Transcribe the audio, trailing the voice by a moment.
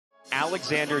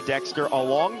Alexander Dexter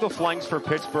along the flanks for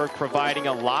Pittsburgh, providing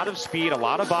a lot of speed, a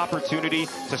lot of opportunity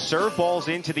to serve balls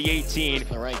into the 18.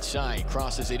 The right side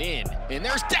crosses it in, and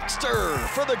there's Dexter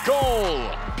for the goal.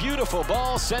 Beautiful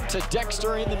ball sent to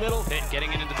Dexter in the middle. Pitt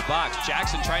getting it into the box.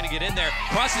 Jackson trying to get in there,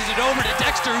 crosses it over to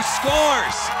Dexter, who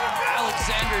scores.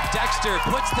 Alexander Dexter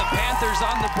puts the Panthers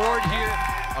on the board here.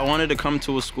 I wanted to come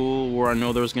to a school where I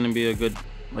know there was going to be a good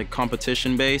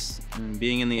competition base. And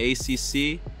being in the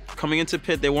ACC, coming into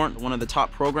Pitt, they weren't one of the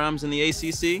top programs in the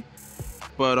ACC,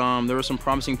 but there were some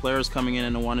promising players coming in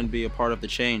and I wanted to be a part of the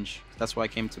change. That's why I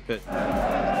came to Pitt.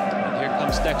 And here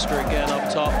comes Dexter again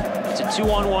up top. It's a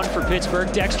 2-on-1 for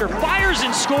Pittsburgh. Dexter fires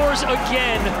and scores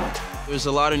again. There's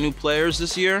a lot of new players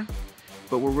this year,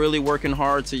 but we're really working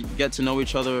hard to get to know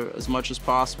each other as much as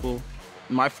possible.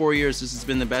 In my 4 years, this has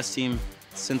been the best team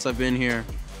since I've been here.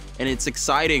 And it's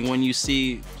exciting when you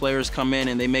see players come in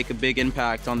and they make a big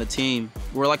impact on the team.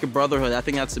 We're like a brotherhood. I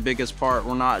think that's the biggest part.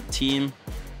 We're not a team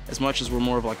as much as we're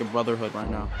more of like a brotherhood right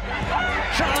now.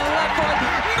 Shot on the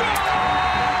left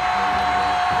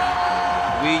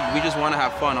foot. We just want to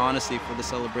have fun, honestly, for the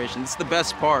celebration. It's the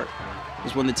best part,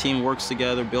 is when the team works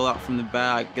together, build out from the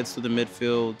back, gets to the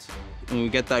midfield. When we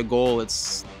get that goal,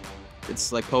 it's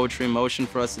like poetry in motion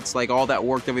for us. It's like all that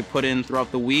work that we put in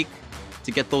throughout the week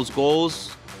to get those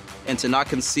goals. And to not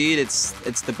concede, it's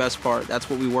the best part. That's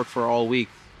what we work for all week.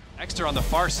 Dexter on the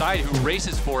far side, who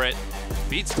races for it,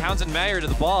 beats Townsend Mayer to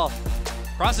the ball,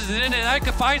 crosses it in, and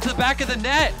that finds the back of the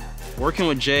net. Working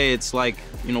with Jay, it's like,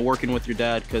 working with your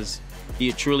dad, because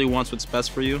he truly wants what's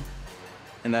best for you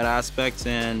in that aspect.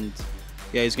 And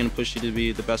yeah, he's going to push you to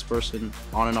be the best person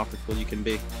on and off the field you can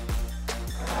be.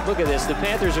 Look at this. The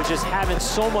Panthers are just having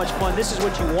so much fun. This is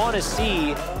what you want to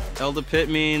see. L to Pitt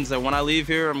means that when I leave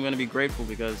here, I'm going to be grateful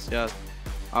because, yeah,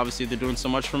 obviously they're doing so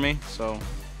much for me. So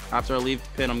after I leave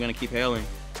Pitt, I'm going to keep hailing.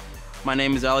 My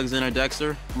name is Alexander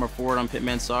Dexter. I'm a forward on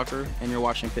Pittman Soccer, and you're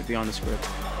watching Pitt Beyond the Script.